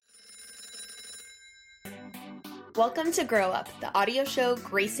Welcome to Grow Up, the audio show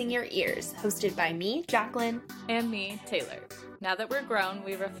gracing your ears, hosted by me, Jacqueline. And me, Taylor. Now that we're grown,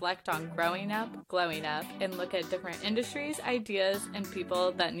 we reflect on growing up, glowing up, and look at different industries, ideas, and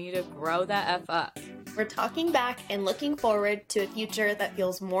people that need to grow that F up. We're talking back and looking forward to a future that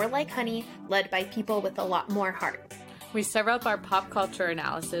feels more like honey, led by people with a lot more heart. We serve up our pop culture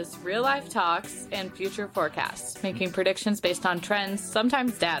analysis, real-life talks, and future forecasts, making predictions based on trends,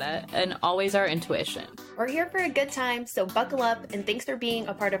 sometimes data, and always our intuition. We're here for a good time, so buckle up, and thanks for being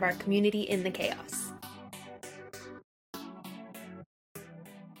a part of our community in the chaos.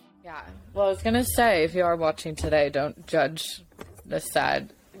 Yeah, well, I was going to say, if you are watching today, don't judge the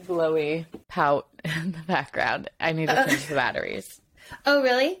sad, glowy pout in the background. I need to change the batteries. Oh,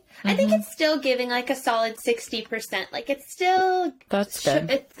 really? Mm-hmm. I think it's still giving like a solid 60%. Like it's still... That's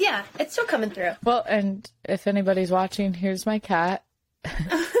good. It's still coming through. Well, and if anybody's watching, here's my cat.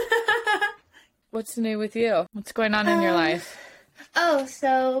 What's new with you? What's going on in your life? Oh,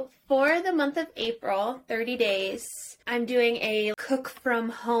 so for the month of April, 30 days, I'm doing a cook from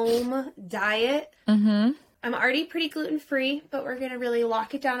home diet. Mm-hmm. I'm already pretty gluten-free, but we're going to really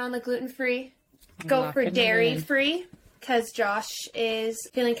lock it down on the gluten-free. Go for dairy-free. Because Josh is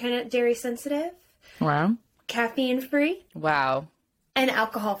feeling kind of dairy sensitive. Wow. Caffeine free. Wow. And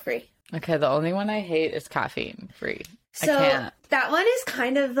alcohol free. Okay, the only one I hate is caffeine free. So I can't. That one is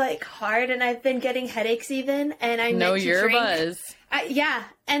kind of like hard, and I've been getting headaches even. And I know your buzz. Yeah,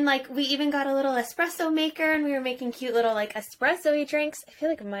 and like we even got a little espresso maker, and we were making cute little like espresso-y drinks. I feel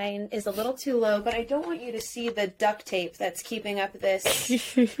like mine is a little too low, but I don't want you to see the duct tape that's keeping up this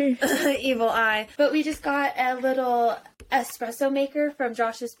evil eye. But we just got a little espresso maker from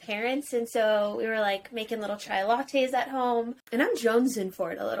Josh's parents, and so we were like making little chai lattes at home, and I'm jonesing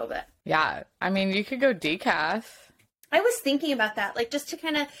for it a little bit. Yeah, I mean, you could go decaf. I was thinking about that, like just to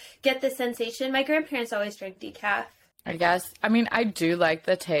kind of get the sensation. My grandparents always drank decaf. I guess. I mean, I do like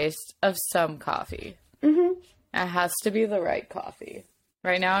the taste of some coffee. Mm-hmm. It has to be the right coffee.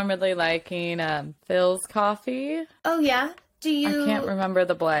 Right now I'm really liking Phil's coffee. Oh, yeah? I can't remember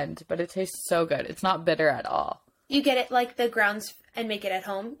the blend, but it tastes so good. It's not bitter at all. You get it like the grounds and make it at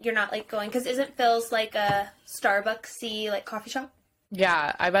home? You're not like going, because isn't Phil's like a Starbucks-y like coffee shop?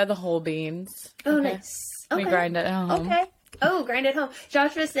 Yeah, I buy the whole beans. Oh, okay. Nice. We grind it at home. Okay. Oh, grind at home.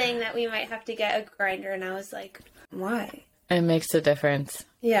 Josh was saying that we might have to get a grinder, and I was like, why? It makes a difference.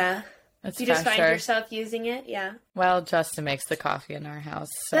 Yeah. It's you just find yourself using it? Yeah. Well, Justin makes the coffee in our house.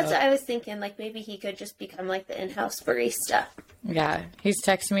 So. That's what I was thinking. Like, maybe he could just become, like, the in-house barista. Yeah. He's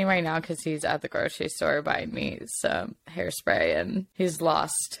texting me right now because he's at the grocery store buying me some hairspray, and he's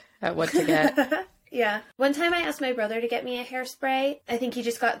lost at what to get. Yeah. One time I asked my brother to get me a hairspray. I think he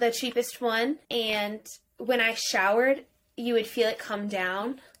just got the cheapest one. And when I showered, you would feel it come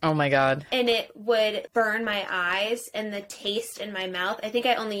down. Oh my God. And it would burn my eyes and the taste in my mouth. I think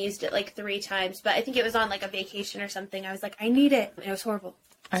I only used it like 3 times, but I think it was on like a vacation or something. I was like, I need it. It was horrible.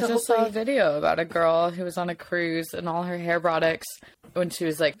 I just saw a video about a girl who was on a cruise, and all her hair products, when she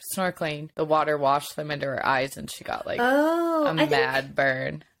was like snorkeling, the water washed them into her eyes and she got like a mad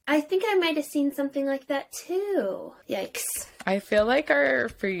burn. I think I might have seen something like that too. Yikes. I feel like our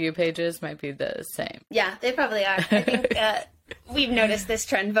For You pages might be the same. Yeah, they probably are. I think we've noticed this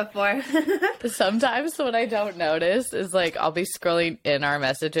trend before. Sometimes what I don't notice is like I'll be scrolling in our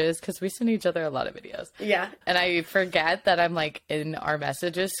messages because we send each other a lot of videos. Yeah. And I forget that I'm like in our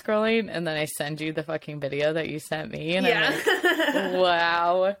messages scrolling, and then I send you the fucking video that you sent me, and I'm like,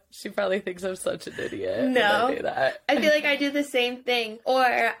 wow, she probably thinks I'm such an idiot. No. I do that. I feel like I do the same thing.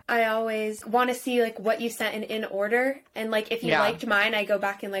 Or I always want to see like what you sent in order, and like if you liked mine, I go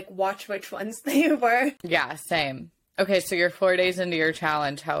back and like watch which ones they were. Yeah, same. Okay, so you're 4 days into your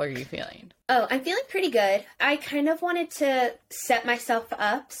challenge. How are you feeling? Oh, I'm feeling pretty good. I kind of wanted to set myself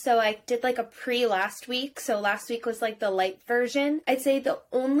up, so I did like a last week. So last week was like the light version. I'd say the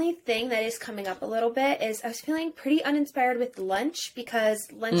only thing that is coming up a little bit is I was feeling pretty uninspired with lunch, because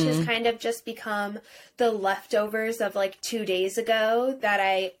lunch has kind of just become the leftovers of like 2 days ago that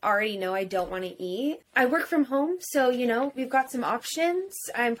I already know I don't want to eat. I work from home, so you know, we've got some options.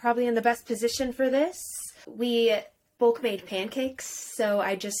 I'm probably in the best position for this. We bulk made pancakes, so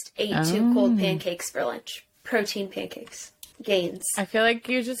I just ate 2 cold pancakes for lunch. Protein pancakes. Gains. I feel like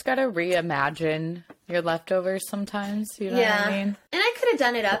you just gotta reimagine your leftovers sometimes, you know what I mean? And I could have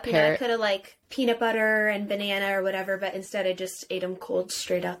done it up, you know, I could have like peanut butter and banana or whatever, but instead I just ate them cold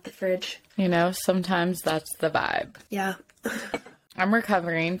straight out the fridge. You know, sometimes that's the vibe. Yeah. I'm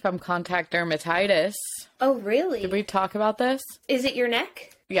recovering from contact dermatitis. Oh, really? Did we talk about this? Is it your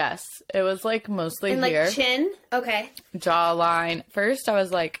neck? Yes, it was like mostly And here. like chin? Okay. Jawline. First, I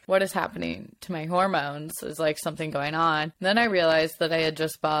was like, what is happening to my hormones? Is like something going on. Then I realized that I had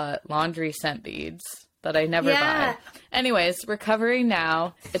just bought laundry scent beads that I never Yeah. buy. Anyways, recovering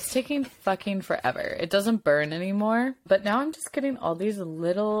now. It's taking fucking forever. It doesn't burn anymore. But now I'm just getting all these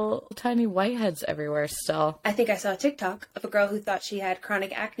little tiny whiteheads everywhere still. I think I saw a TikTok of a girl who thought she had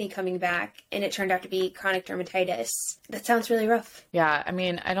chronic acne coming back, and it turned out to be chronic dermatitis. That sounds really rough. Yeah, I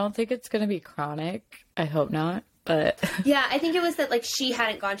mean, I don't think it's going to be chronic. I hope not. But Yeah, I think it was that like she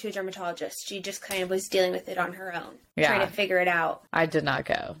hadn't gone to a dermatologist. She just kind of was dealing with it on her own, trying to figure it out. I did not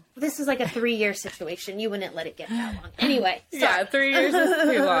go. This was like a 3-year situation. You wouldn't let it get that long. Anyway, sorry. Yeah, 3 years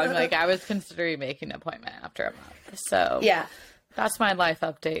is too long. Like, I was considering making an appointment after a month. So, Yeah. that's my life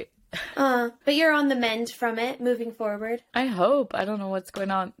update. But you're on the mend from it, moving forward. I hope. I don't know what's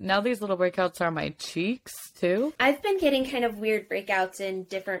going on. Now these little breakouts are on my cheeks, too. I've been getting kind of weird breakouts in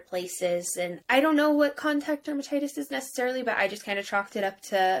different places, and I don't know what contact dermatitis is necessarily, but I just kind of chalked it up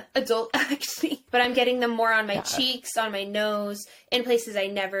to adult acne. But I'm getting them more on my cheeks, on my nose, in places I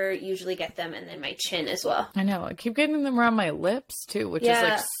never usually get them, and then my chin as well. I know. I keep getting them around my lips, too, which is,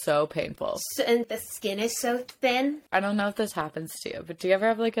 like, so painful. And the skin is so thin. I don't know if this happens to you, but do you ever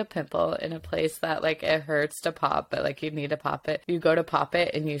have, like, a pimple in a place that, like, it hurts to pop, but, like, you need to pop it? You go to pop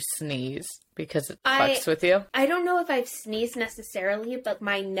it and you sneeze because it fucks with you? I don't know if I've sneezed necessarily, but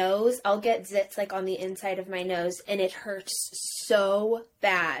my nose, I'll get zits, like, on the inside of my nose, and it hurts so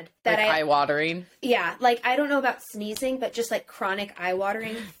bad. That Like eye-watering? Yeah, like, I don't know about sneezing, but just, like, chronic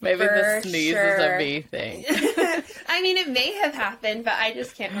eye-watering. Maybe the sneeze is a me thing. I mean, it may have happened, but I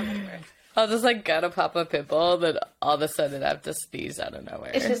just can't remember. I'll just, like, go to pop a pimple, then all of a sudden I have to sneeze out of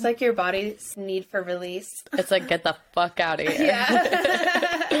nowhere. It's just like your body's need for release. It's like, get the fuck out of here.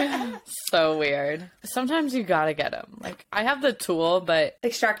 Yeah. So weird. Sometimes you gotta get them. Like, I have the tool, but...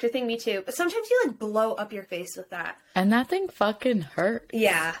 Extractor thing, me too. But sometimes you, like, blow up your face with that. And that thing fucking hurt.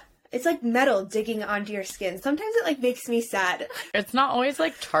 Yeah. It's like metal digging onto your skin. Sometimes it, like, makes me sad. It's not always,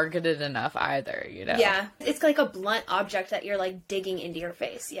 like, targeted enough either, you know? Yeah. It's like a blunt object that you're, like, digging into your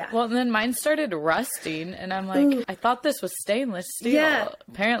face. Yeah. Well, and then mine started rusting, and I'm like, I thought this was stainless steel. Yeah.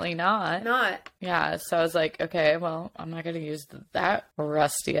 Apparently not. Not. Yeah, so I was like, okay, well, I'm not gonna use that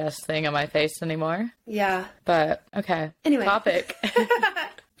rusty-ass thing on my face anymore. Yeah. But, okay. Anyway. Topic.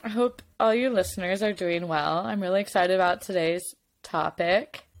 I hope all you listeners are doing well. I'm really excited about today's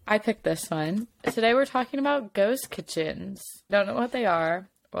topic. I picked this one. Today we're talking about ghost kitchens. Don't know what they are.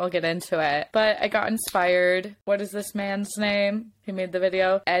 We'll get into it. But I got inspired. What is this man's name who made the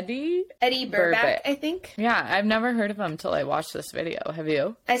video? Eddie Burback, I think. Yeah, I've never heard of him till I watched this video. Have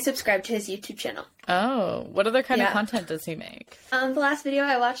you? I subscribed to his YouTube channel. Oh, what other kind of content does he make? The last video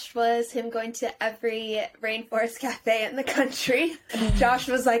I watched was him going to every rainforest cafe in the country. Josh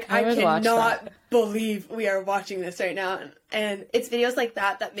was like, I would watch cannot that. believe we are watching this right now. And it's videos like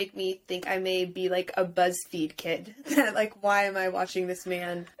that make me think I may be like a BuzzFeed kid. Like, why am I watching this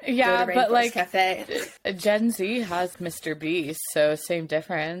man Yeah, go to but Rainforest like Cafe? Gen Z has Mr. Beast, so same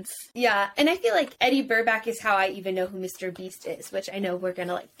difference. Yeah, and I feel like Eddie Burback is how I even know who Mr. Beast is, which I know we're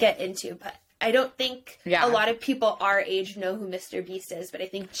gonna like get into, but I don't think a lot of people our age know who Mr. Beast is, but I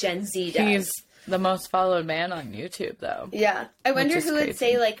think Gen Z does. He's the most followed man on YouTube, though. Yeah. I wonder is who would crazy.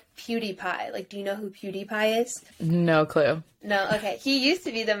 say, like, PewDiePie. Like, do you know who PewDiePie is? No clue. No? Okay. He used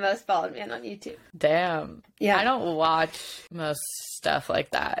to be the most followed man on YouTube. Damn. Yeah. I don't watch most stuff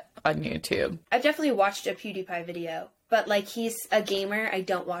like that on YouTube. I've definitely watched a PewDiePie video, but, like, he's a gamer. I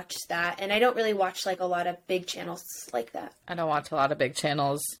don't watch that. And I don't really watch, like, a lot of big channels like that. I don't watch a lot of big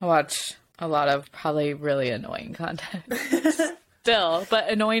channels. I watch a lot of probably really annoying content. Still, but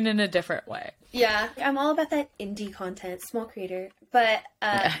annoying in a different way. Yeah. I'm all about that indie content, small creator. But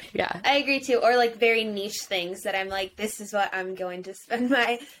Yeah. I agree too. Or like very niche things that I'm like, this is what I'm going to spend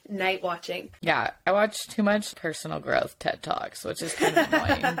my night watching. Yeah, I watch too much personal growth TED Talks, which is kind of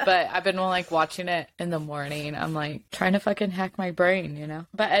annoying. But I've been like watching it in the morning. I'm like trying to fucking hack my brain, you know?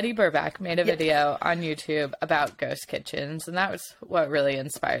 But Eddie Burback made a video on YouTube about ghost kitchens, and that was what really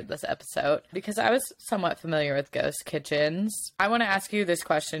inspired this episode because I was somewhat familiar with ghost kitchens. I want to ask you this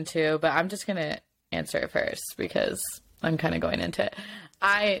question too, but I'm just going to answer it first because I'm kind of going into it.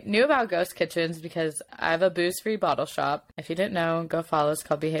 I knew about ghost kitchens because I have a booze-free bottle shop. If you didn't know, go follow. It's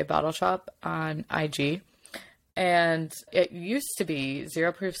called Behave Bottle Shop on IG. And it used to be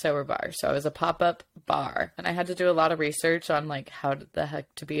Zero Proof Sober Bar. So it was a pop-up bar. And I had to do a lot of research on like how the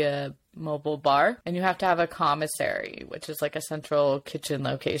heck to be a mobile bar. And you have to have a commissary, which is like a central kitchen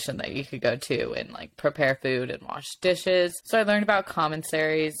location that you could go to and like prepare food and wash dishes. So I learned about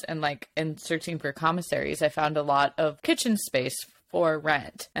commissaries, and like in searching for commissaries, I found a lot of kitchen space for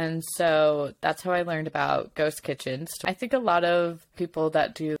rent. And so that's how I learned about ghost kitchens. I think a lot of people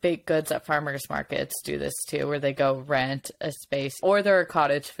that do baked goods at farmers markets do this too, where they go rent a space, or they're a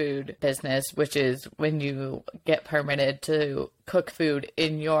cottage food business, which is when you get permitted to cook food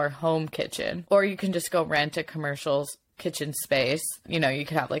in your home kitchen, or you can just go rent a commercial kitchen space. You know, you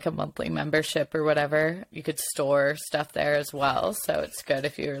could have like a monthly membership or whatever. You could store stuff there as well. So it's good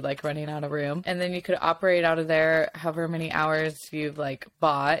if you're like running out of room. And then you could operate out of there however many hours you've like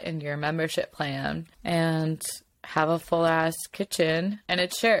bought in your membership plan and have a full ass kitchen, and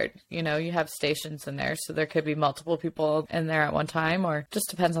it's shared. You know, you have stations in there, so there could be multiple people in there at one time, or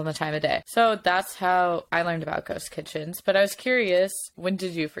just depends on the time of day. So that's how I learned about ghost kitchens. But I was curious, when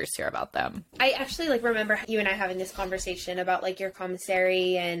did you first hear about them? I actually like remember you and I having this conversation about like your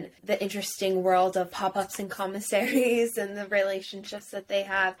commissary and the interesting world of pop-ups and commissaries and the relationships that they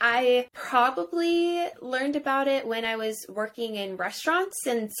have. I probably learned about it when I was working in restaurants,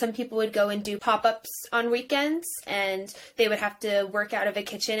 and some people would go and do pop-ups on weekends, and they would have to work out of a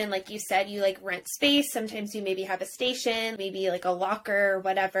kitchen. And like you said, you like rent space. Sometimes you maybe have a station, maybe like a locker or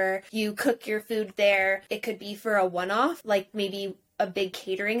whatever. You cook your food there. It could be for a one-off, like maybe a big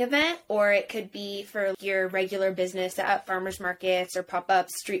catering event, or it could be for your regular business at farmers markets or pop-up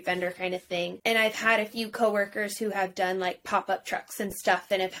street vendor kind of thing. And I've had a few coworkers who have done like pop-up trucks and stuff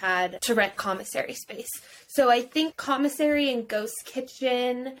and have had to rent commissary space. So I think commissary and ghost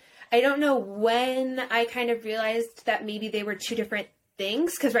kitchen, I don't know when I kind of realized that maybe they were two different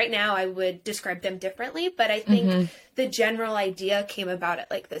things, because right now I would describe them differently, but I think the general idea came about at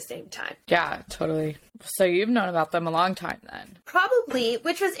like the same time. Yeah, totally. So you've known about them a long time then. Probably,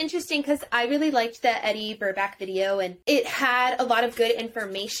 which was interesting because I really liked the Eddie Burback video, and it had a lot of good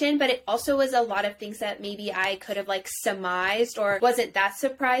information, but it also was a lot of things that maybe I could have like surmised or wasn't that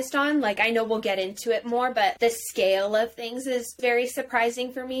surprised on. Like, I know we'll get into it more, but the scale of things is very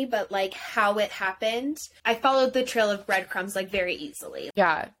surprising for me, but like how it happened, I followed the trail of breadcrumbs like very easily.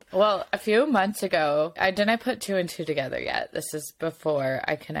 Yeah. Well, a few months ago, I didn't put two and two together yet. This is before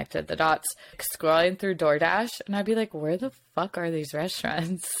I connected the dots. Scrolling through DoorDash, and I'd be like, where the fuck are these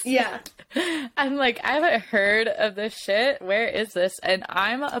restaurants? Yeah. I'm like, I haven't heard of this shit. Where is this? And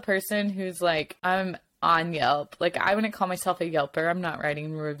I'm a person who's like, I'm on Yelp. Like, I wouldn't call myself a Yelper. I'm not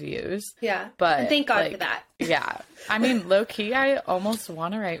writing reviews. Yeah. But and thank God like, for that. Yeah. I mean, low key, I almost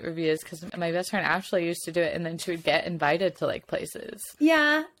want to write reviews because my best friend Ashley used to do it, and then she would get invited to like places.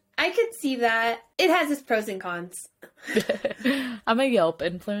 Yeah. I could see that. It has its pros and cons. I'm a Yelp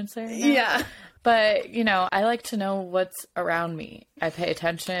influencer now. Yeah. But, you know, I like to know what's around me. I pay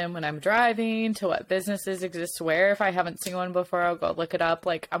attention when I'm driving to what businesses exist where. If I haven't seen one before, I'll go look it up.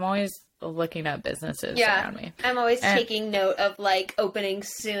 Like, I'm always looking at businesses around me. I'm always taking note of like opening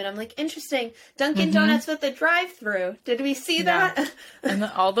soon. I'm like, interesting. Dunkin' Donuts with the drive-through. Did we see that? And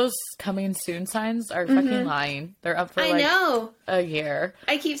all those coming soon signs are fucking lying. They're up for like a year.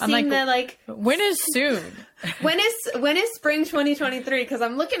 I keep seeing the like, when is soon? when is spring 2023? Because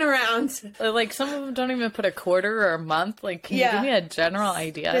I'm looking around. Like, some of them don't even put a quarter or a month. Like, can you give me a general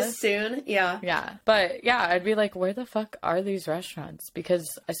idea? This soon? Yeah. Yeah. But yeah, I'd be like, where the fuck are these restaurants? Because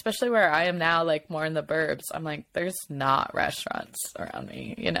especially where I am now, like more in the burbs, I'm like, there's not restaurants around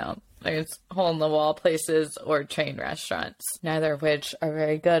me, you know? There's hole-in-the-wall places or chain restaurants, neither of which are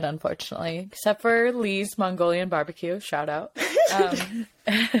very good, unfortunately, except for Lee's Mongolian Barbecue. Shout out.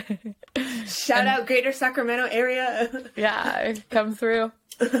 Shout out Greater Sacramento area. Yeah, come through.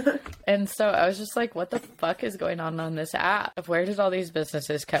 And so I was just like, what the fuck is going on this app? Where did all these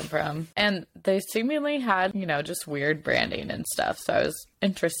businesses come from? And they seemingly had, you know, just weird branding and stuff. So I was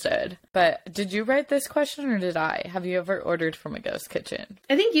interested. But did you write this question or did I? Have you ever ordered from a ghost kitchen?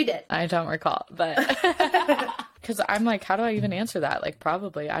 I think you did. I don't recall, but because I'm like, how do I even answer that? Like,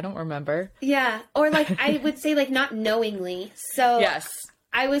 probably. I don't remember. Yeah. Or like, I would say like not knowingly. So yes.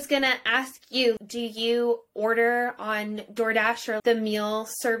 I was going to ask you, do you order on DoorDash or the meal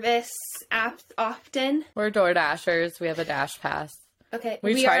service apps often? We're DoorDashers. We have a Dash Pass. Okay.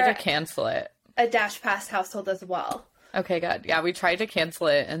 We tried to cancel it. A Dash Pass household as well. Okay, good. Yeah, we tried to cancel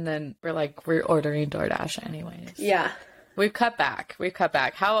it, and then we're like, we're ordering DoorDash anyways. Yeah. We've cut back.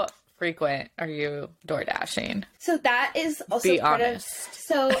 How frequent are you DoorDashing? So that is also Be honest.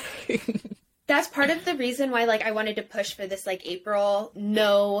 That's part of the reason why, I wanted to push for this, April,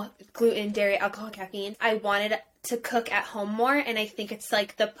 no gluten, dairy, alcohol, caffeine. I wanted to cook at home more, and I think it's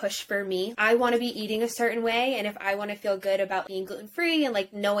like the push for me. I want to be eating a certain way, and if I want to feel good about being gluten-free and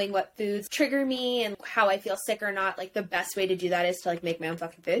like knowing what foods trigger me and how I feel sick or not, like the best way to do that is to like make my own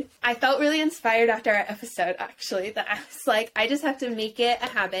fucking food. I felt really inspired after our episode, actually, that I was like, I just have to make it a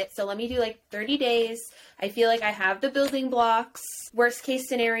habit. So let me do like 30 days. I feel like I have the building blocks. Worst case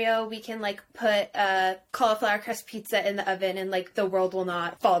scenario, we can like put a cauliflower crust pizza in the oven and like the world will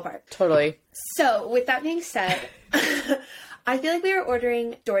not fall apart. Totally. So with that being said, I feel like we were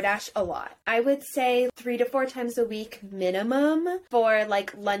ordering DoorDash a lot. I would say 3 to 4 times a week minimum for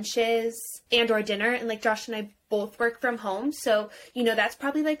like lunches and or dinner. And like Josh and I both work from home. So, you know, that's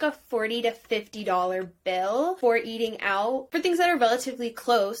probably like a $40 to $50 bill for eating out for things that are relatively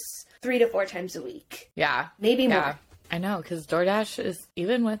close 3 to 4 times a week. Yeah. Maybe more. I know, because DoorDash is,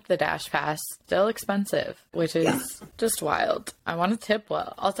 even with the Dash Pass, still expensive, which is just wild. I want to tip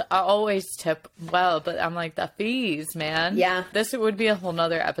well. I always tip well, but I'm like, the fees, man. Yeah. This would be a whole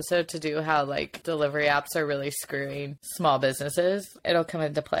nother episode to do how, like, delivery apps are really screwing small businesses. It'll come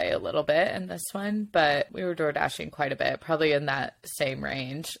into play a little bit in this one, but we were DoorDashing quite a bit, probably in that same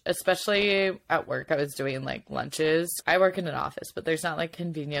range. Especially at work, I was doing, like, lunches. I work in an office, but there's not, like,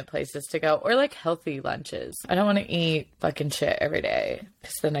 convenient places to go, or, like, healthy lunches. I don't want to eat fucking shit every day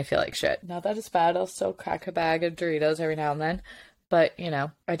because then I feel like shit. Not that it's bad. I'll still crack a bag of Doritos every now and then, but you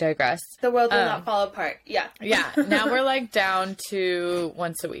know, I digress. The world will not fall apart. Yeah. Now we're like down to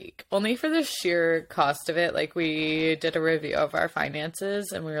once a week, only for the sheer cost of it. Like we did a review of our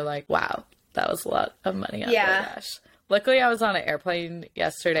finances and we were like, wow, that was a lot of money on DoorDash. Luckily, I was on an airplane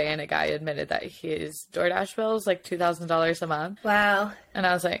yesterday and a guy admitted that his DoorDash bill is like $2,000 a month. Wow. And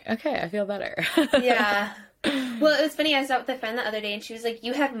I was like, okay, I feel better. Yeah. Well, it was funny. I was out with a friend the other day and she was like,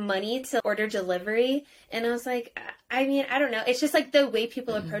 you have money to order delivery? And I was like, I mean, I don't know. It's just like the way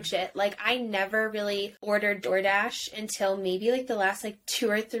people approach it. Like, I never really ordered DoorDash until maybe like the last like 2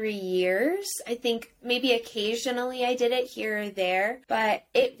 or 3 years. I think maybe occasionally I did it here or there, but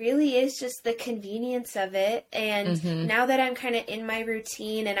it really is just the convenience of it. And now that I'm kind of in my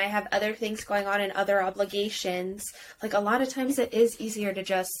routine and I have other things going on and other obligations, like a lot of times it is easier to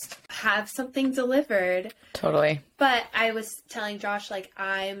just have something delivered. Totally. But I was telling Josh, like,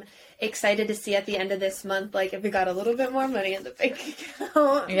 I'm excited to see at the end of this month, like, if we got a little bit more money in the bank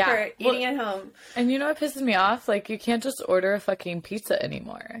account for eating at home. And you know what pisses me off? Like, you can't just order a fucking pizza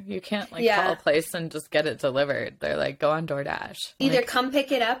anymore. You can't, like, call a place and just get it delivered. They're like, go on DoorDash. Either like, come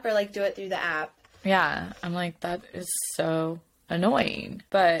pick it up or, like, do it through the app. Yeah. I'm like, that is so annoying.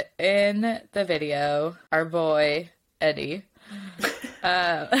 But in the video, our boy, Eddie...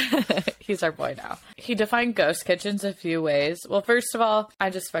 he's our boy now. He defined ghost kitchens a few ways. Well, first of all, I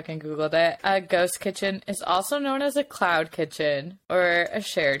just fucking Googled it. A ghost kitchen is also known as a cloud kitchen or a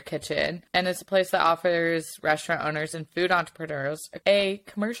shared kitchen, and it's a place that offers restaurant owners and food entrepreneurs a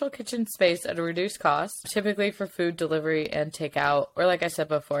commercial kitchen space at a reduced cost, typically for food delivery and takeout, or like I said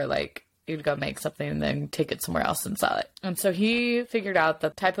before, like you'd go make something and then take it somewhere else and sell it. And so he figured out the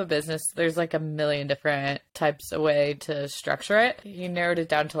type of business. There's like a million different types of way to structure it. He narrowed it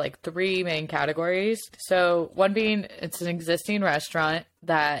down to like 3 main categories. So one being it's an existing restaurant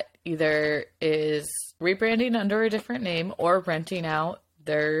that either is rebranding under a different name or renting out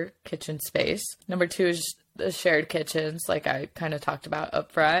their kitchen space. Number 2 is the shared kitchens, like I kind of talked about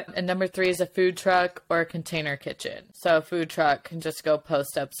up front. And number 3 is a food truck or a container kitchen. So a food truck can just go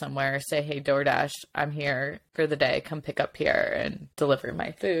post up somewhere, say, hey, DoorDash, I'm here for the day. Come pick up here and deliver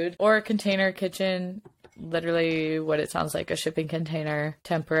my food. Or a container kitchen, literally what it sounds like, a shipping container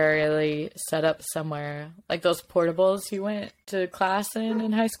temporarily set up somewhere. Like those portables you went to class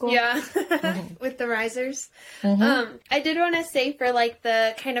in high school. Yeah. With the risers. I did want to say for like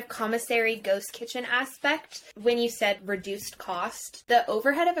the kind of commissary ghost kitchen aspect, when you said reduced cost, the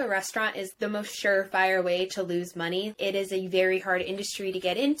overhead of a restaurant is the most surefire way to lose money. It is a very hard industry to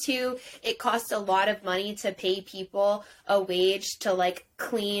get into. It costs a lot of money to pay people a wage to like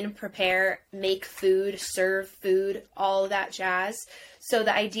clean, prepare, make food, serve food, all of that jazz. So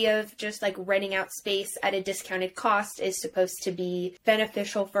the idea of just like renting out space at a discounted cost is supposed to be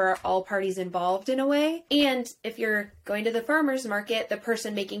beneficial for all parties involved in a way. And if you're going to the farmer's market, the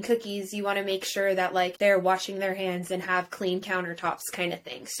person making cookies, you want to make sure that like they're washing their hands and have clean countertops kind of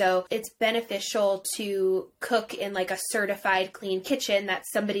thing. So it's beneficial to cook in like a certified clean kitchen that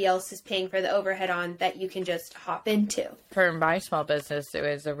somebody else is paying for the overhead on that you can just hop into. For my small business, it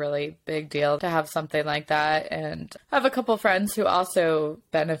was a really big deal to have something like that. And I have a couple friends who also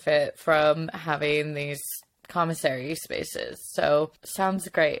benefit from having these commissary spaces. So sounds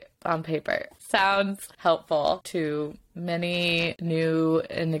great on paper. Sounds helpful to many new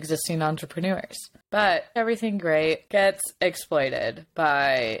and existing entrepreneurs. But everything great gets exploited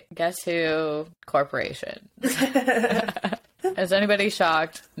by guess who? Corporation. Is anybody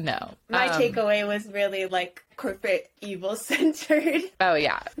shocked? No. My takeaway was really like corporate evil centered. Oh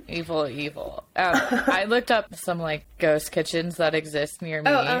yeah, evil. I looked up some like ghost kitchens that exist near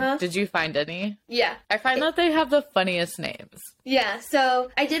me. Did you find any? Yeah. I find that they have the funniest names. Yeah,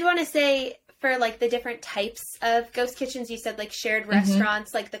 so I did want to say for like the different types of ghost kitchens, you said like shared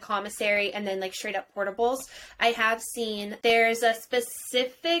restaurants, like the commissary, and then like straight up portables. I have seen there's a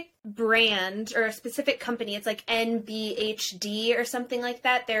specific brand or a specific company. It's like NBHD or something like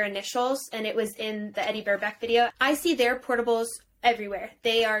that, their initials, and it was in the Eddie Burback video. I see their portables everywhere.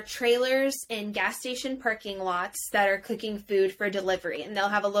 They are trailers in gas station parking lots that are cooking food for delivery, and they'll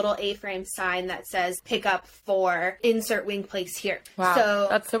have a little A-frame sign that says pick up for insert wing place here. Wow, so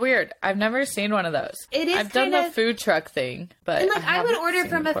that's so weird. I've never seen one of those. It is. I've done the food truck thing, but and like I would order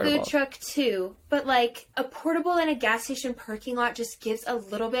from a portable food truck too, but like a portable in a gas station parking lot just gives a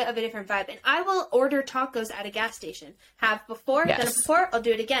little bit of a different vibe. And I will order tacos at a gas station. Have before, done it before, I'll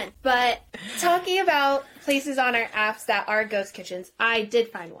do it again. But talking about places on our apps that are ghost kitchens, I did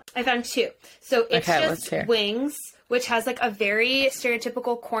find one. I found two. So it's just Wings, which has like a very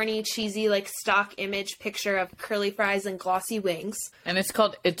stereotypical, corny, cheesy, like stock image picture of curly fries and glossy wings. And it's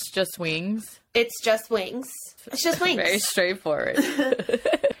called It's Just Wings. It's just wings. It's just wings. Very straightforward.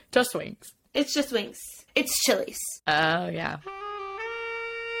 Just wings. It's just wings. It's Chili's. Oh, yeah.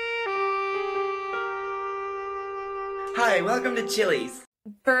 Hi, welcome to Chili's.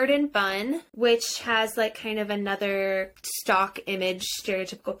 Bird and Bun, which has like kind of another stock image,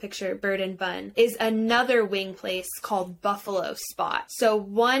 stereotypical picture, Bird and Bun, is another wing place called Buffalo Spot. So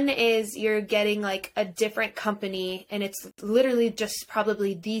one is you're getting like a different company, and it's literally just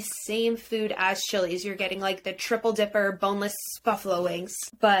probably the same food as Chili's. You're getting like the triple dipper boneless buffalo wings,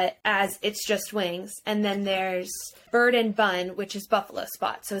 but as It's Just Wings. And then there's Bird and Bun, which is Buffalo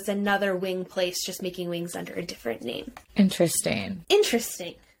Spot. So it's another wing place just making wings under a different name. Interesting.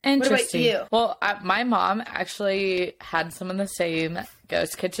 What about you? Well, my mom actually had some of the same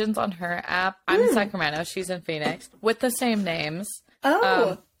ghost kitchens on her app. I'm in Sacramento. She's in Phoenix with the same names.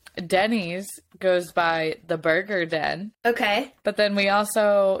 Oh. Denny's goes by the Burger Den. Okay. But then we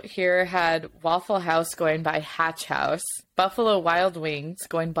also here had Waffle House going by Hatch House, Buffalo Wild Wings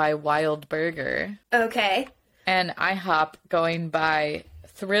going by Wild Burger. Okay. And IHOP going by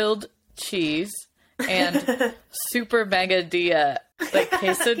Thrilled Cheese and Super Mega Dia, like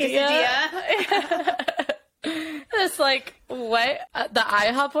quesadilla. It's like, what? The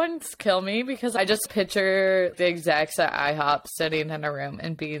IHOP ones kill me because I just picture the execs at IHOP sitting in a room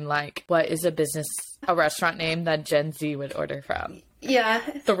and being like, what is a restaurant name that Gen Z would order from? Yeah.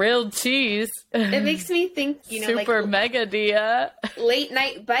 Thrilled Cheese. It makes me think, Super Mega Dia. Late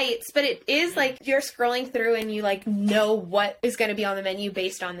night bites, but it is like you're scrolling through and you like know what is going to be on the menu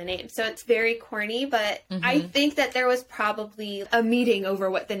based on the name. So it's very corny, but I think that there was probably a meeting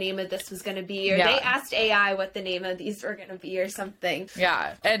over what the name of this was going to be, or they asked AI what the name of these were going to be or something.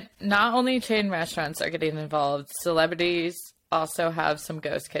 Yeah. And not only chain restaurants are getting involved, celebrities also have some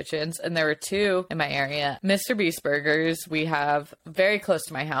ghost kitchens, and there were two in my area. Mr. Beast Burgers, we have very close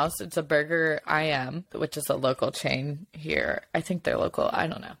to my house. It's a Burger I Am, which is a local chain here. I think they're local. I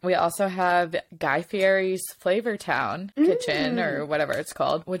don't know. We also have Guy Fieri's Flavor Town Kitchen, or whatever it's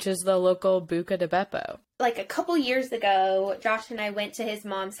called, which is the local Buca de Beppo. Like a couple years ago, Josh and I went to his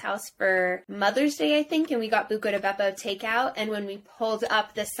mom's house for Mother's Day, I think, and we got Buca de Beppo takeout. And when we pulled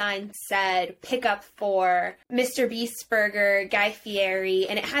up, the sign said, pick up for Mr. Beast Burger, Guy Fieri,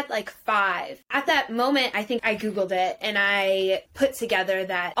 and it had like 5. At that moment, I think I Googled it and I put together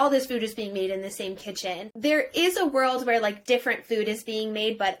that all this food is being made in the same kitchen. There is a world where like different food is being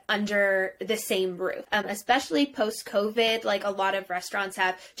made, but under the same roof. Especially post-COVID, like a lot of restaurants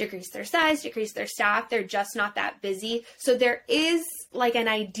have decreased their size, decreased their staff. They're just not that busy. So there is like an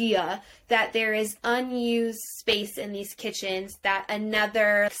idea that there is unused space in these kitchens that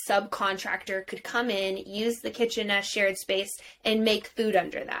another subcontractor could come in, use the kitchen as shared space, and make food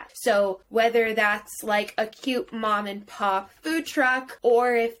under that. So whether that's like a cute mom and pop food truck,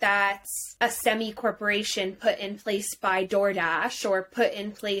 or if that's a semi-corporation put in place by DoorDash or put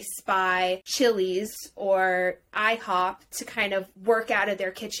in place by Chili's or IHOP to kind of work out of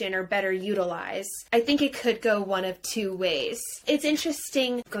their kitchen or better utilize, I think it could go one of two ways. It's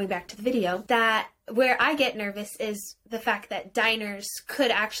interesting, going back to the video, that Where I get nervous is the fact that diners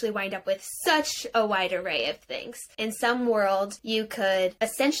could actually wind up with such a wide array of things. In some world, you could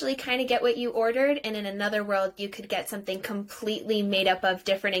essentially kind of get what you ordered, and in another world, you could get something completely made up of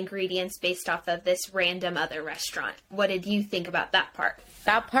different ingredients based off of this random other restaurant. What did you think about that part?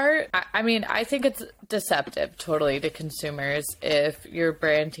 That part, I mean, I think it's deceptive totally to consumers if you're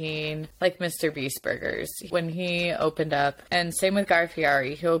branding like Mr. Beast Burgers. When he opened up, and same with Guy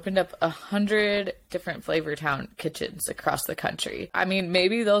Fieri, he opened up 100 different Flavor Town kitchens across the country. I mean,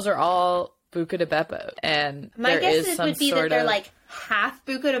 maybe those are all Buca di Beppo, and my there guess is it some would be sort that they're of like half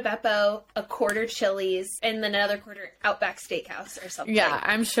Buca di Beppo, a quarter Chili's, and then another quarter Outback Steakhouse or something. Yeah,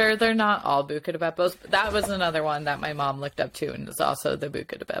 I'm sure they're not all Buca di Beppos. That was another one that my mom looked up to, and is also the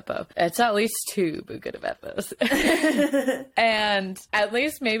Buca di Beppo. It's at least 2 Buca di Beppos. And at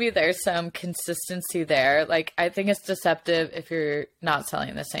least maybe there's some consistency there. Like, I think it's deceptive if you're not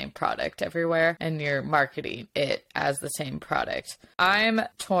selling the same product everywhere and you're marketing it as the same product. I'm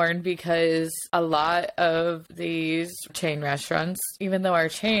torn because a lot of these chain restaurants, even though our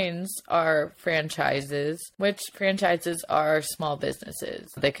chains are franchises, which franchises are small businesses,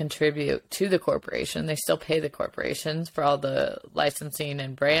 they contribute to the corporation. They still pay the corporations for all the licensing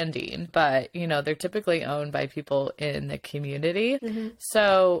and branding, but, you know, they're typically owned by people in the community. Mm-hmm.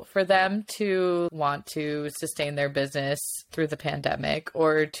 So for them to want to sustain their business through the pandemic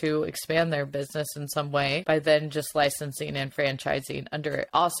or to expand their business in some way by then just licensing and franchising under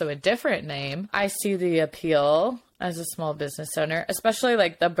also a different name, I see the appeal as a small business owner, especially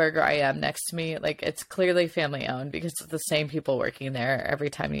like the Burger I Am next to me. Like, it's clearly family owned because it's the same people working there every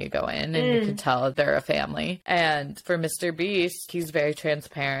time you go in, and you can tell they're a family. And for Mr. Beast, he's very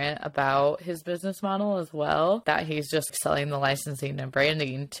transparent about his business model as well, that he's just selling the licensing and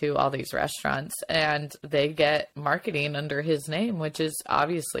branding to all these restaurants, and they get marketing under his name, which is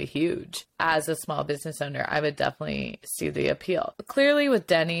obviously huge. As a small business owner, I would definitely see the appeal. Clearly with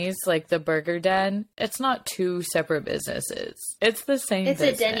Denny's, like the Burger Den, it's not 2 separate businesses. It's the same business.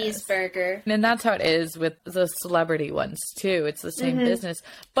 It's a Denny's burger. And that's how it is with the celebrity ones too. It's the same business.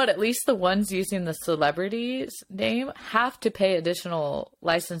 But at least the ones using the celebrity's name have to pay additional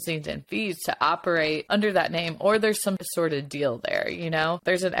licensing and fees to operate under that name, or there's some sort of deal there, you know?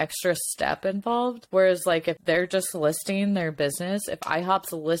 There's an extra step involved. Whereas like if they're just listing their business, if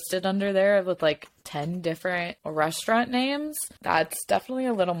IHOP's listed under there with like 10 different restaurant names, that's definitely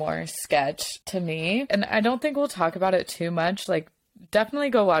a little more sketch to me. And I don't think we'll talk about it too much. Like, definitely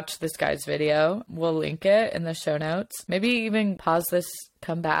go watch this guy's video. We'll link it in the show notes. Maybe even pause this,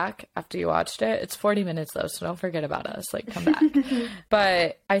 come back after you watched it. It's 40 minutes though, so don't forget about us. Like, come back.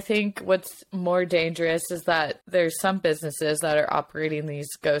 But I think what's more dangerous is that there's some businesses that are operating these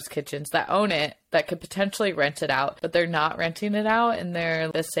ghost kitchens that own it, that could potentially rent it out, but they're not renting it out, and they're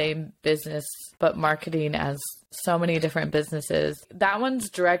the same business but marketing as so many different businesses. That one's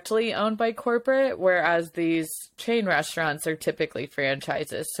directly owned by corporate, whereas these chain restaurants are typically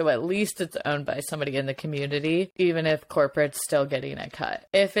franchises. So at least it's owned by somebody in the community, even if corporate's still getting a cut.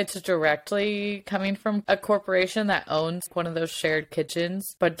 If it's directly coming from a corporation that owns one of those shared kitchens,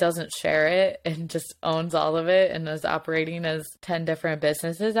 but doesn't share it and just owns all of it and is operating as 10 different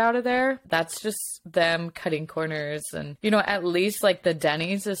businesses out of there, that's just them cutting corners. And, you know, at least like the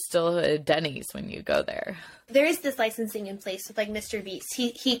Denny's is still a Denny's when you go there. There is this licensing in place with like Mr. Beast.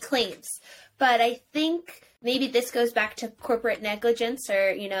 He claims, but I think maybe this goes back to corporate negligence,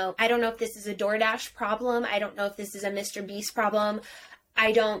 or, you know, I don't know if this is a DoorDash problem. I don't know if this is a Mr. Beast problem.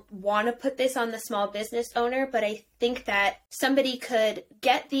 I don't want to put this on the small business owner, but I think that somebody could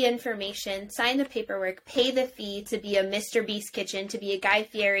get the information, sign the paperwork, pay the fee to be a Mr. Beast kitchen, to be a Guy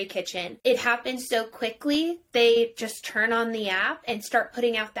Fieri kitchen. It happens so quickly, they just turn on the app and start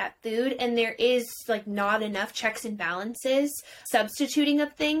putting out that food, and there is like not enough checks and balances. Substituting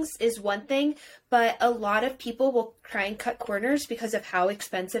of things is one thing, but a lot of people will try and cut corners because of how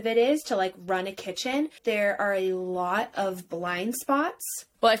expensive it is to like run a kitchen. There are a lot of blind spots.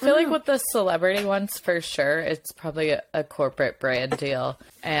 Well, I feel like with the celebrity ones, for sure, it's probably a corporate brand deal.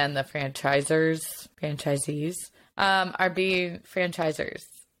 And the franchisees, are being franchisers.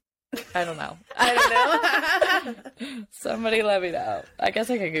 I don't know. Somebody let me know. I guess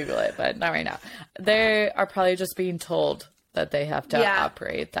I could Google it, but not right now. They are probably just being told that they have to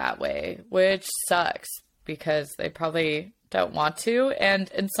operate that way, which sucks because they probably don't want to.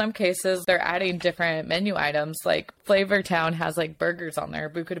 And in some cases, they're adding different menu items. Like Flavor Town has like burgers on there.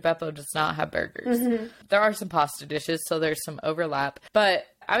 Buca di Beppo does not have burgers. Mm-hmm. There are some pasta dishes, so there's some overlap. But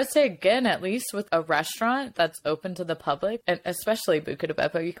I would say, again, at least with a restaurant that's open to the public, and especially Buca di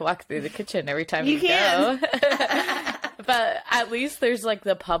Beppo, you can walk through the kitchen every time you go. But at least there's like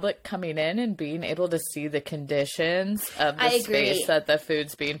the public coming in and being able to see the conditions of the space that the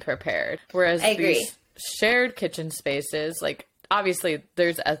food's being prepared. Whereas these shared kitchen spaces, like obviously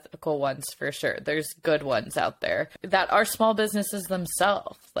there's ethical ones for sure. There's good ones out there that are small businesses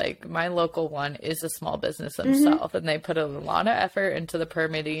themselves. Like my local one is a small business themselves, and they put a lot of effort into the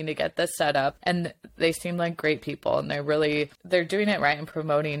permitting to get this set up, and they seem like great people, and they're doing it right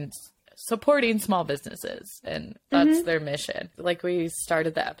and supporting small businesses, and that's their mission. Like we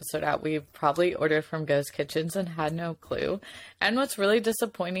started the episode out, we probably ordered from Ghost Kitchens and had no clue. And what's really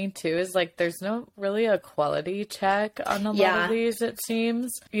disappointing too is like there's no really a quality check on a lot of these, it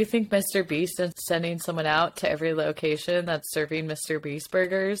seems. You think Mr. Beast is sending someone out to every location that's serving Mr. Beast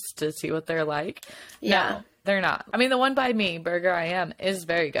burgers to see what they're like? No. They're not. I mean, the one by me, Burger I Am, is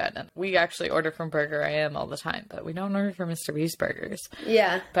very good. And we actually order from Burger I Am all the time, but we don't order from Mr. Beast burgers.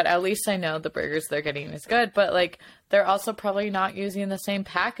 Yeah. But at least I know the burgers they're getting is good. But like, they're also probably not using the same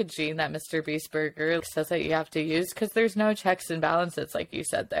packaging that Mr. Beast burger says that you have to use, because there's no checks and balances, like you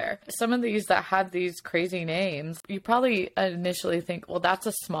said there. Some of these that have these crazy names, you probably initially think, well, that's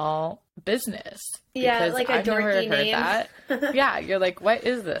a small business. Yeah, like a dorky name. That. Yeah, you're like, what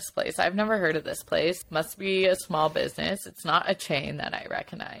is this place? I've never heard of this place. Must be a small business. It's not a chain that I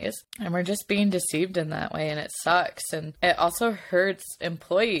recognize. And we're just being deceived in that way, and it sucks. And it also hurts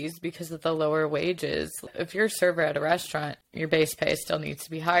employees because of the lower wages. If you're a server at a restaurant, your base pay still needs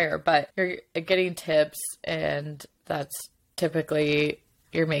to be higher, but you're getting tips, and that's typically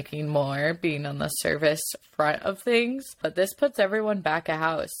you're making more being on the service front of things. But this puts everyone back a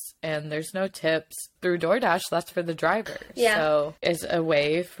house, and there's no tips through DoorDash. That's for the drivers. Yeah. So it's a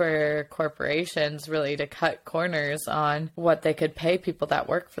way for corporations really to cut corners on what they could pay people that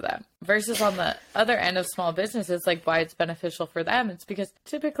work for them. Versus on the other end of small businesses, like why it's beneficial for them, it's because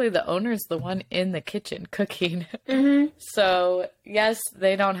typically the owner's the one in the kitchen cooking. So yes,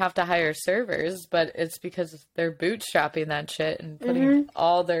 they don't have to hire servers, but it's because they're bootstrapping that shit and putting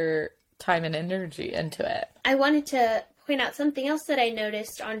all their time and energy into it. I wanted to point out something else that I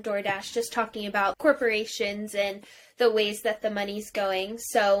noticed on DoorDash, just talking about corporations and the ways that the money's going.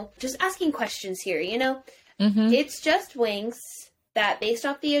 So just asking questions here, you know, it's just wings. That, based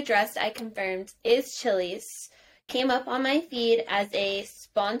off the address I confirmed, is Chili's, came up on my feed as a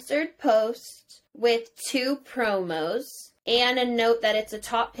sponsored post with 2 promos and a note that it's a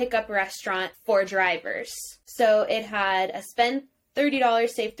top pickup restaurant for drivers. So it had a spend $30,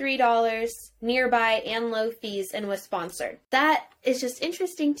 save $3, nearby and low fees, and was sponsored. That is just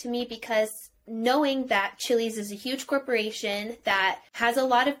interesting to me because knowing that Chili's is a huge corporation that has a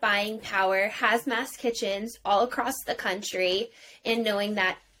lot of buying power, has mass kitchens all across the country, and knowing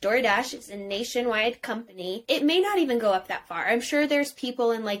that DoorDash is a nationwide company, it may not even go up that far. I'm sure there's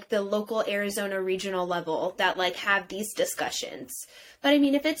people in like the local Arizona regional level that like have these discussions. But I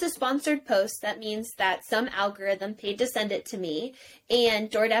mean, if it's a sponsored post, that means that some algorithm paid to send it to me, and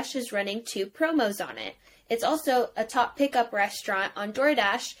DoorDash is running 2 promos on it. It's also a top pickup restaurant on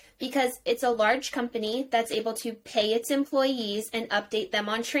DoorDash because it's a large company that's able to pay its employees and update them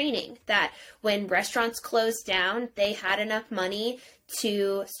on training. That when restaurants closed down, they had enough money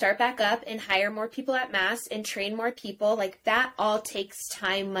to start back up and hire more people at mass and train more people. Like, that all takes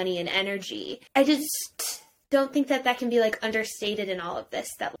time, money, and energy. I just don't think that can be like understated in all of this,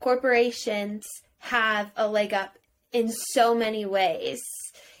 that corporations have a leg up in so many ways.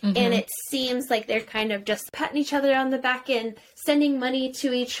 And it seems like they're kind of just patting each other on the back and sending money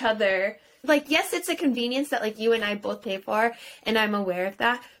to each other. Like, yes, it's a convenience that like you and I both pay for, and I'm aware of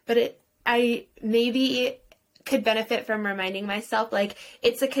that, but I maybe could benefit from reminding myself, like,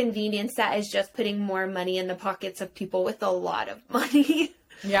 it's a convenience that is just putting more money in the pockets of people with a lot of money.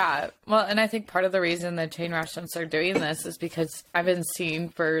 Yeah. Well, and I think part of the reason the chain restaurants are doing this is because I've been seeing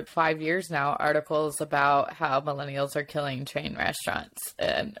for 5 years now articles about how millennials are killing chain restaurants,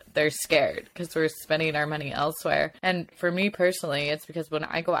 and they're scared because we're spending our money elsewhere. And for me personally, it's because when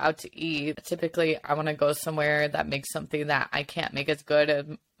I go out to eat, typically I want to go somewhere that makes something that I can't make as good as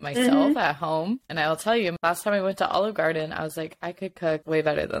myself at home. And I will tell you, last time I went to Olive Garden, I was like, I could cook way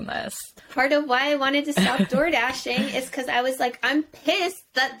better than this. Part of why I wanted to stop door dashing is because I was like, I'm pissed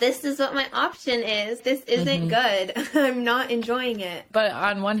that this is what my option is. This isn't good. I'm not enjoying it. But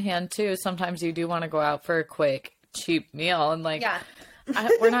on one hand too, sometimes you do want to go out for a quick, cheap meal, and like,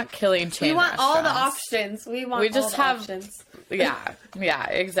 we're not killing chain We want restaurants. all the options. We just have options. Yeah,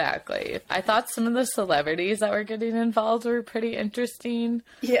 exactly. I thought some of the celebrities that were getting involved were pretty interesting.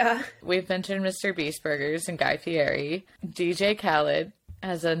 Yeah. We've mentioned Mr. Beast Burgers and Guy Fieri. DJ Khaled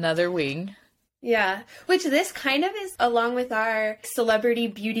has another wing. Yeah, which this kind of is along with our celebrity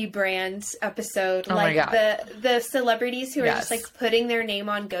beauty brands episode. Oh like my God. the celebrities who are just like putting their name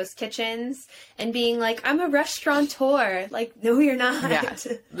on ghost kitchens and being like, I'm a restaurateur. Like, no, you're not. Yeah.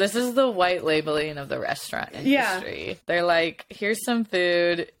 This is the white labeling of the restaurant industry. Yeah. They're like, here's some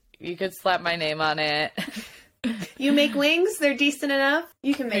food. You could slap my name on it. You make wings, they're decent enough,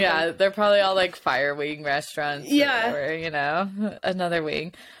 you can make them. Yeah, they're probably all like fire wing restaurants. Yeah. Or, you know, another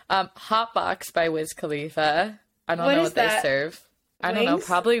wing. Hot Box by Wiz Khalifa. I don't know what they serve. I don't know,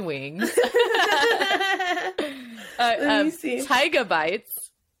 probably wings. Let me see. Tyga Bites.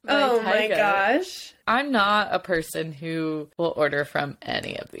 Oh Tyga. my gosh. I'm not a person who will order from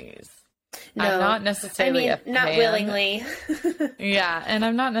any of these. No. I'm not necessarily a fan. Not willingly. Yeah, and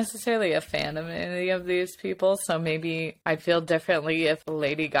I'm not necessarily a fan of any of these people, so maybe I'd feel differently if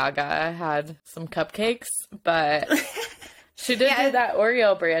Lady Gaga had some cupcakes, but she did do that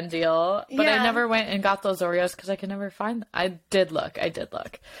Oreo brand deal, but I never went and got those Oreos because I could never find them. I did look.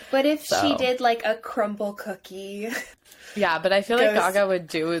 But if she did like a crumble cookie... Yeah, but I feel like Gaga would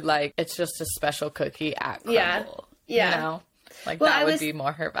do like, it's just a special cookie at Crumble. Yeah. You know? Like, that would be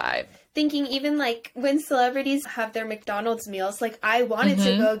more her vibe. Thinking even like when celebrities have their McDonald's meals, like I wanted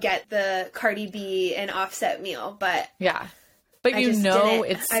to go get the Cardi B and Offset meal, but yeah, but you know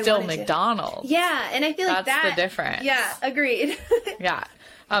it's still McDonald's. Yeah, and I feel like that's the difference. Yeah, agreed. Yeah.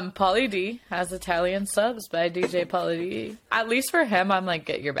 Pauly D has Italian Subs by DJ Pauly D. At least for him, I'm like,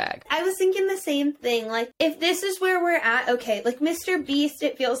 get your bag. I was thinking the same thing. Like, if this is where we're at, okay. Like, Mr. Beast,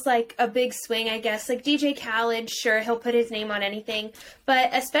 it feels like a big swing, I guess. Like, DJ Khaled, sure, he'll put his name on anything. But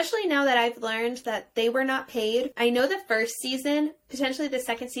especially now that I've learned that they were not paid. I know the first season, potentially the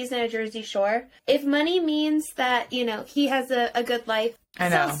second season of Jersey Shore. If money means that, you know, he has a good life,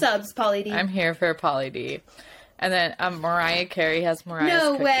 sell subs, Pauly D. I'm here for Pauly D. And then Mariah Carey has Mariah's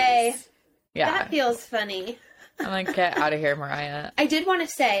cookies. Way. Yeah. That feels funny. I'm like, get out of here, Mariah. I did want to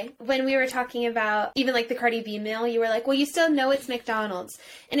say, when we were talking about even like the Cardi B meal, you were like, well, you still know it's McDonald's.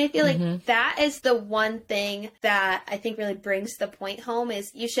 And I feel like that is the one thing that I think really brings the point home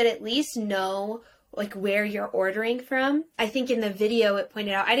is you should at least know like where you're ordering from. I think in the video it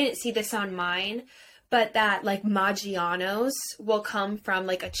pointed out, I didn't see this on mine, but that like Maggiano's will come from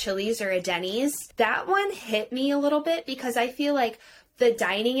like a Chili's or a Denny's. That one hit me a little bit because I feel like the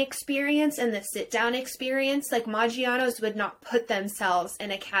dining experience and the sit-down experience, like Maggiano's would not put themselves in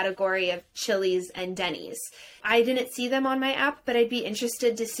a category of Chili's and Denny's. I didn't see them on my app, but I'd be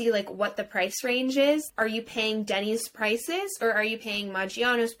interested to see like what the price range is. Are you paying Denny's prices or are you paying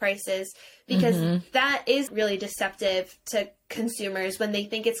Maggiano's prices? Because that is really deceptive to consumers when they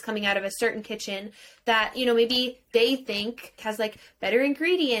think it's coming out of a certain kitchen that, you know, maybe they think has like better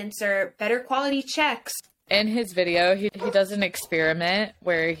ingredients or better quality checks. In his video, he does an experiment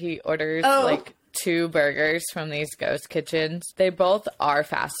where he orders like 2 burgers from these ghost kitchens. They both are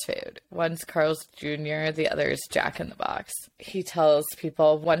fast food. One's Carl's Jr., the other is Jack in the Box. He tells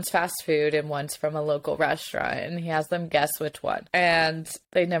people one's fast food and one's from a local restaurant, and he has them guess which one. And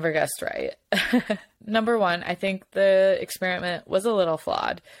they never guessed right. Number one, I think the experiment was a little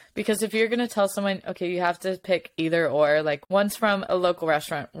flawed because if you're going to tell someone, okay, you have to pick either or, like one's from a local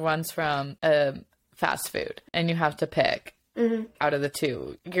restaurant, one's from fast food, and you have to pick out of the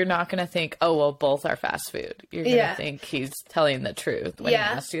 2. You're not going to think, oh, well, both are fast food. You're going to think he's telling the truth when he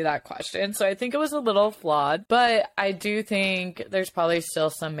asks you that question. So I think it was a little flawed, but I do think there's probably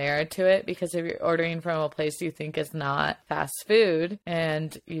still some merit to it because if you're ordering from a place you think is not fast food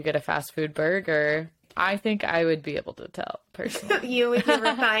and you get a fast food burger, I think I would be able to tell, personally. You with your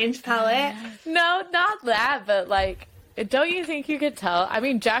refined palate? No, not that, but like, don't you think you could tell? I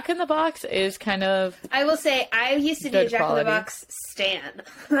mean, Jack in the Box is kind of... I will say, I used to be a Jack in the Box stan.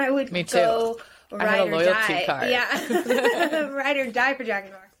 I would go ride or die. Card. Yeah. Ride or die for Jack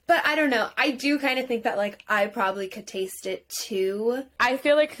in the Box. But I don't know. I do kind of think that, like, I probably could taste it, too. I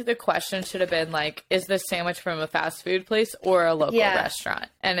feel like the question should have been, like, is this sandwich from a fast food place or a local restaurant?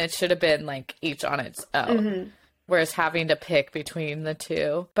 And it should have been, like, each on its own. Whereas having to pick between the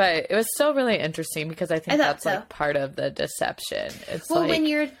 2. But it was still really interesting because I think that's like part of the deception. It's well, like, when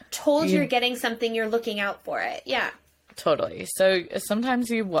you're told you're getting something, you're looking out for it. Yeah. Totally. So sometimes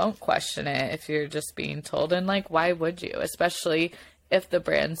you won't question it if you're just being told. And like, why would you? Especially if the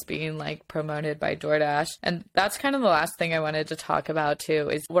brand's being like promoted by DoorDash. And that's kind of the last thing I wanted to talk about too,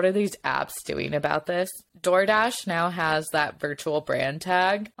 is what are these apps doing about this? DoorDash now has that virtual brand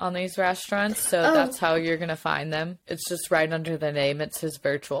tag on these restaurants. So that's how you're going to find them. It's just right under the name. It says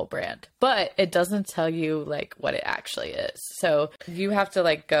virtual brand, but it doesn't tell you like what it actually is. So you have to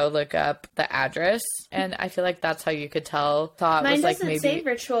like go look up the address. And I feel like that's how you could tell. Thought Mine was like doesn't maybe say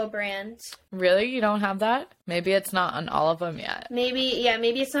virtual brand. Really? You don't have that? Maybe it's not on all of them yet. Maybe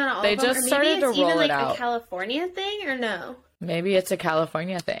it's not on all They of them. just Or maybe started to it's even roll it like out. a California thing, or no? Maybe it's a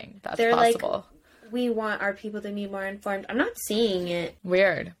California thing. That's They're possible. like, we want our people to be more informed. I'm not seeing it.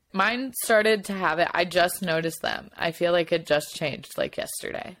 Weird. Mine started to have it. I just noticed them. I feel like it just changed like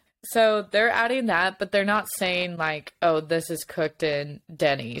yesterday. So they're adding that, but they're not saying like, oh, this is cooked in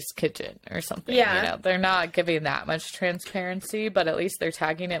Denny's kitchen or something. Yeah. You know, they're not giving that much transparency, but at least they're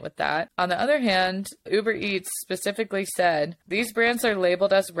tagging it with that. On the other hand, Uber Eats specifically said, these brands are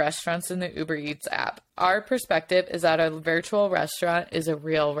labeled as restaurants in the Uber Eats app. Our perspective is that a virtual restaurant is a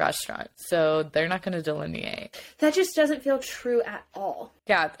real restaurant. So they're not going to delineate. That just doesn't feel true at all.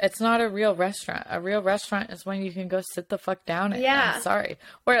 Yeah, it's not a real restaurant. A real restaurant is when you can go sit the fuck down at. Yeah. I'm sorry.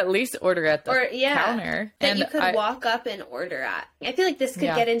 Or at least order at the counter. That you could walk up and order at. I feel like this could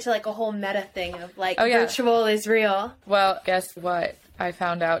get into like a whole meta thing of like virtual is real. Well, guess what? I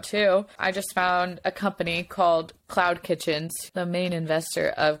found out too. I just found a company called Cloud Kitchens. The main investor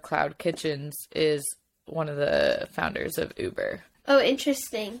of Cloud Kitchens is one of the founders of Uber. Oh,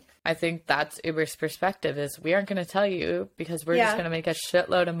 interesting. I think that's Uber's perspective is we aren't going to tell you because we're just going to make a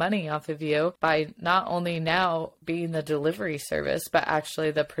shitload of money off of you by not only now being the delivery service, but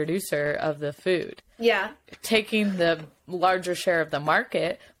actually the producer of the food. Yeah. Taking the larger share of the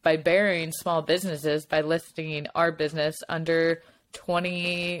market by burying small businesses by listing our business under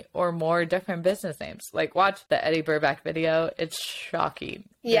 20 or more different business names. Like, watch the Eddie Burback video. It's shocking.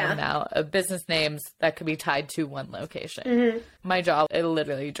 Yeah. The amount of business names that could be tied to one location. Mm-hmm. My jaw, it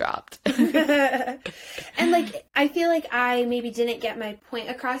literally dropped. And like, I feel like I maybe didn't get my point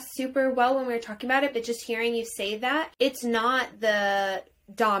across super well when we were talking about it, but just hearing you say that, it's not the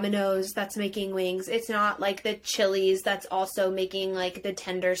Domino's that's making wings. It's not like the Chili's that's also making like the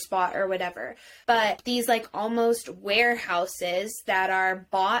tender spot or whatever. But these like almost warehouses that are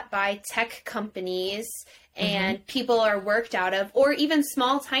bought by tech companies and people are worked out of, or even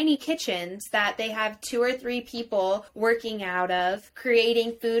small tiny kitchens that they have 2 or 3 people working out of,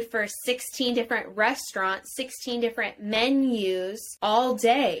 creating food for 16 different restaurants, 16 different menus all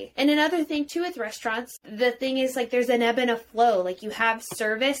day. And another thing too with restaurants, the thing is like there's an ebb and a flow. Like you have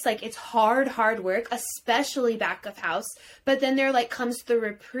service, like it's hard work, especially back of house, but then there like comes the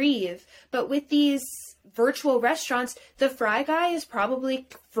reprieve. But with these virtual restaurants, the fry guy is probably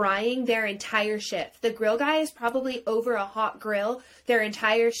frying their entire shift. The grill guy is probably over a hot grill their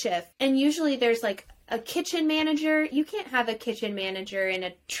entire shift. And usually there's like a kitchen manager. You can't have a kitchen manager in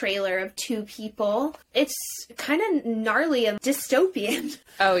a trailer of 2 people. It's kind of gnarly and dystopian.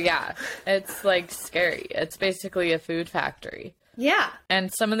 Oh yeah. It's like scary. It's basically a food factory. Yeah.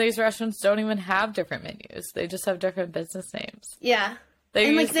 And some of these restaurants don't even have different menus. They just have different business names. Yeah. They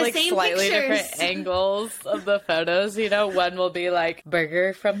and, use like slightly pictures. different angles of the photos. You know, one will be like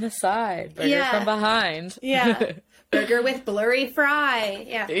burger from the side, burger from behind. Yeah. Burger with blurry fry.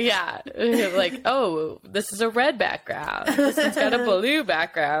 Yeah. Yeah. Like, oh, this is a red background. This one's got a blue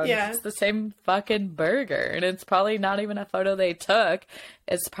background. Yeah. It's the same fucking burger. And it's probably not even a photo they took.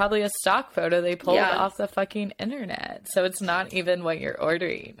 It's probably a stock photo they pulled off the fucking internet. So it's not even what you're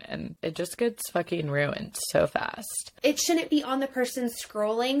ordering. And it just gets fucking ruined so fast. It shouldn't be on the person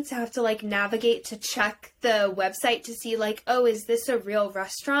scrolling to have to like navigate to check the website to see like, oh, is this a real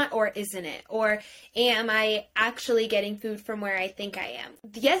restaurant or isn't it? Or am I actually getting food from where I think I am?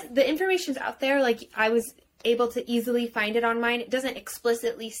 Yes, the information's out there. Like I was able to easily find it on mine. It doesn't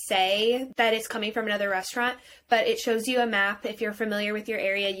explicitly say that it's coming from another restaurant, but it shows you a map. If you're familiar with your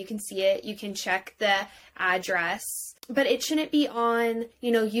area, you can see it. You can check the address. But it shouldn't be on,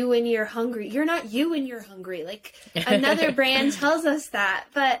 you know, you and you're hungry. You're not you and you're hungry. Like another brand tells us that,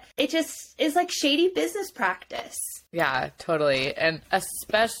 but it just is like shady business practice. Yeah, totally. And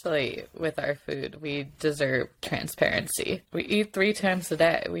especially with our food, we deserve transparency. We eat 3 times a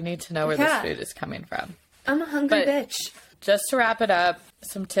day. We need to know where this food is coming from. I'm a hungry bitch. Just to wrap it up,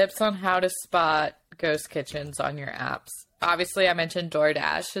 some tips on how to spot ghost kitchens on your apps. Obviously, I mentioned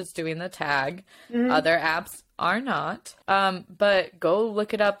DoorDash is doing the tag. Other apps are not. But go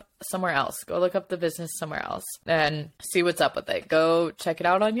look it up somewhere else. Go look up the business somewhere else and see what's up with it. Go check it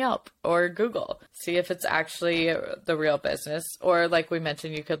out on Yelp or Google. See if it's actually the real business. Or like we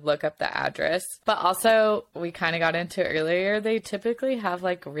mentioned, you could look up the address. But also, we kind of got into earlier, they typically have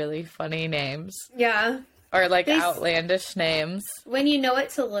like really funny names. Yeah. Or like outlandish names. When you know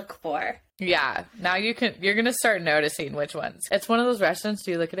what to look for. Yeah. Now you're going to start noticing which ones. It's one of those restaurants,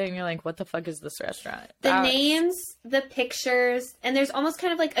 you look at it and you're like, what the fuck is this restaurant? The names, the pictures, and there's almost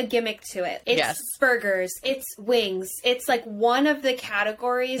kind of like a gimmick to it. It's burgers, it's wings. It's like one of the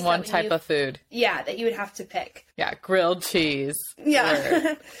categories. One type of food. Yeah, that you would have to pick. Yeah, grilled cheese.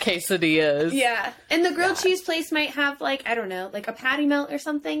 Yeah. Quesadillas. Yeah. And the grilled cheese place might have like, I don't know, like a patty melt or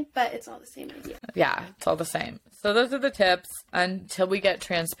something, but it's all the same idea. Yeah, it's all the same. So those are the tips until we get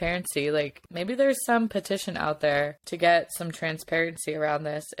transparency. Like maybe there's some petition out there to get some transparency around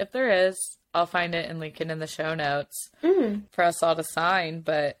this. If there is, I'll find it and link it in the show notes for us all to sign.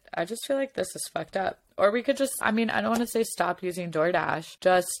 But I just feel like this is fucked up. Or we could just, I mean, I don't want to say stop using DoorDash.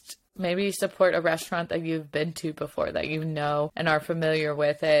 Just maybe support a restaurant that you've been to before, that you know and are familiar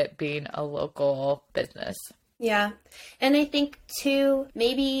with it being a local business. Yeah. And I think, too,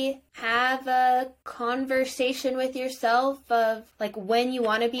 maybe have a conversation with yourself of, like, when you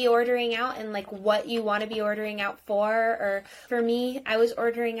want to be ordering out and, like, what you want to be ordering out for. Or for me, I was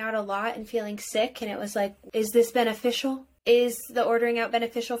ordering out a lot and feeling sick, and it was like, is this beneficial? Is the ordering out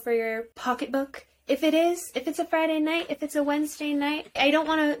beneficial for your pocketbook? If it is, if it's a Friday night, if it's a Wednesday night, I don't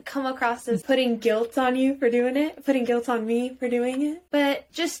want to come across as putting guilt on you for doing it, putting guilt on me for doing it. But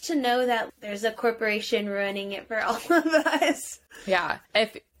just to know that there's a corporation ruining it for all of us. Yeah.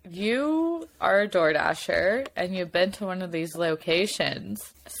 If you are a DoorDasher and you've been to one of these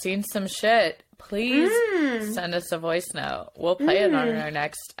locations, seen some shit, please send us a voice note. We'll play it on our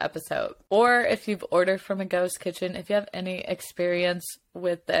next episode. Or if you've ordered from a ghost kitchen, if you have any experience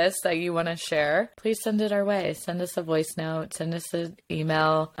with this that you want to share, please send it our way. Send us a voice note. Send us an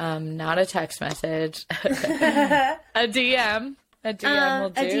email. Not a text message. A DM. A DM will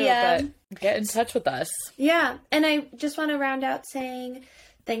do. But get in touch with us. Yeah. And I just want to round out saying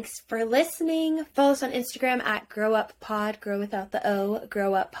thanks for listening. Follow us on Instagram at GrowUpPod, grow without the O,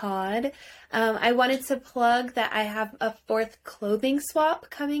 GrowUpPod. I wanted to plug that I have a 4th clothing swap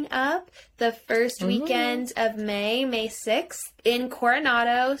coming up the first weekend of May 6th in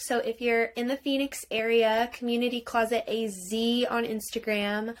Coronado. So if you're in the Phoenix area, Community Closet AZ on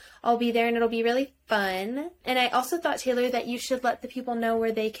Instagram, I'll be there and it'll be really fun. And I also thought, Taylor, that you should let the people know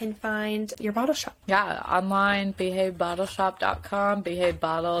where they can find your bottle shop. Yeah, online, behavebottleshop.com,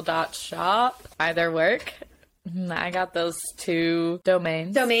 behavebottle.shop. Either work. I got those 2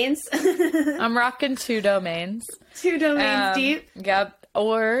 domains. I'm rocking 2 domains. 2 domains deep. Yep.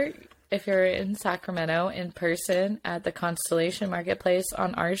 Or if you're in Sacramento in person at the Constellation Marketplace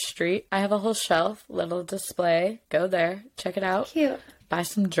on our street, I have a whole shelf, little display. Go there. Check it out. Cute. Buy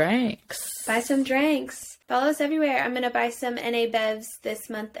some drinks. Follow us everywhere. I'm going to buy some NA Bevs this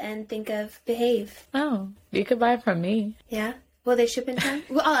month and think of Behave. Oh, you could buy from me. Yeah? Will they ship in time?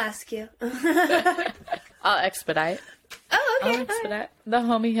 Well, I'll ask you. I'll expedite. Oh, okay. I'll expedite. The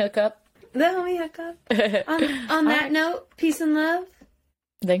homie hookup. On that note, peace and love.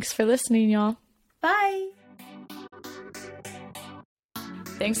 Thanks for listening, y'all. Bye.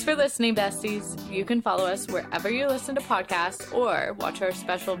 Thanks for listening, besties. You can follow us wherever you listen to podcasts or watch our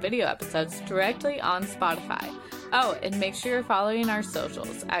special video episodes directly on Spotify. Oh, and make sure you're following our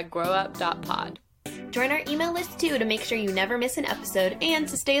socials at growup.pod. Join our email list too to make sure you never miss an episode and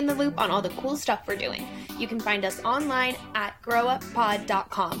to stay in the loop on all the cool stuff we're doing. You can find us online at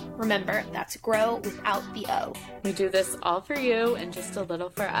growuppod.com. Remember, that's grow without the O. We do this all for you and just a little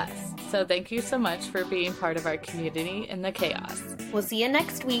for us. So thank you so much for being part of our community in the chaos. We'll see you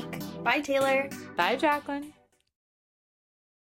next week. Bye, Taylor. Bye, Jacqueline.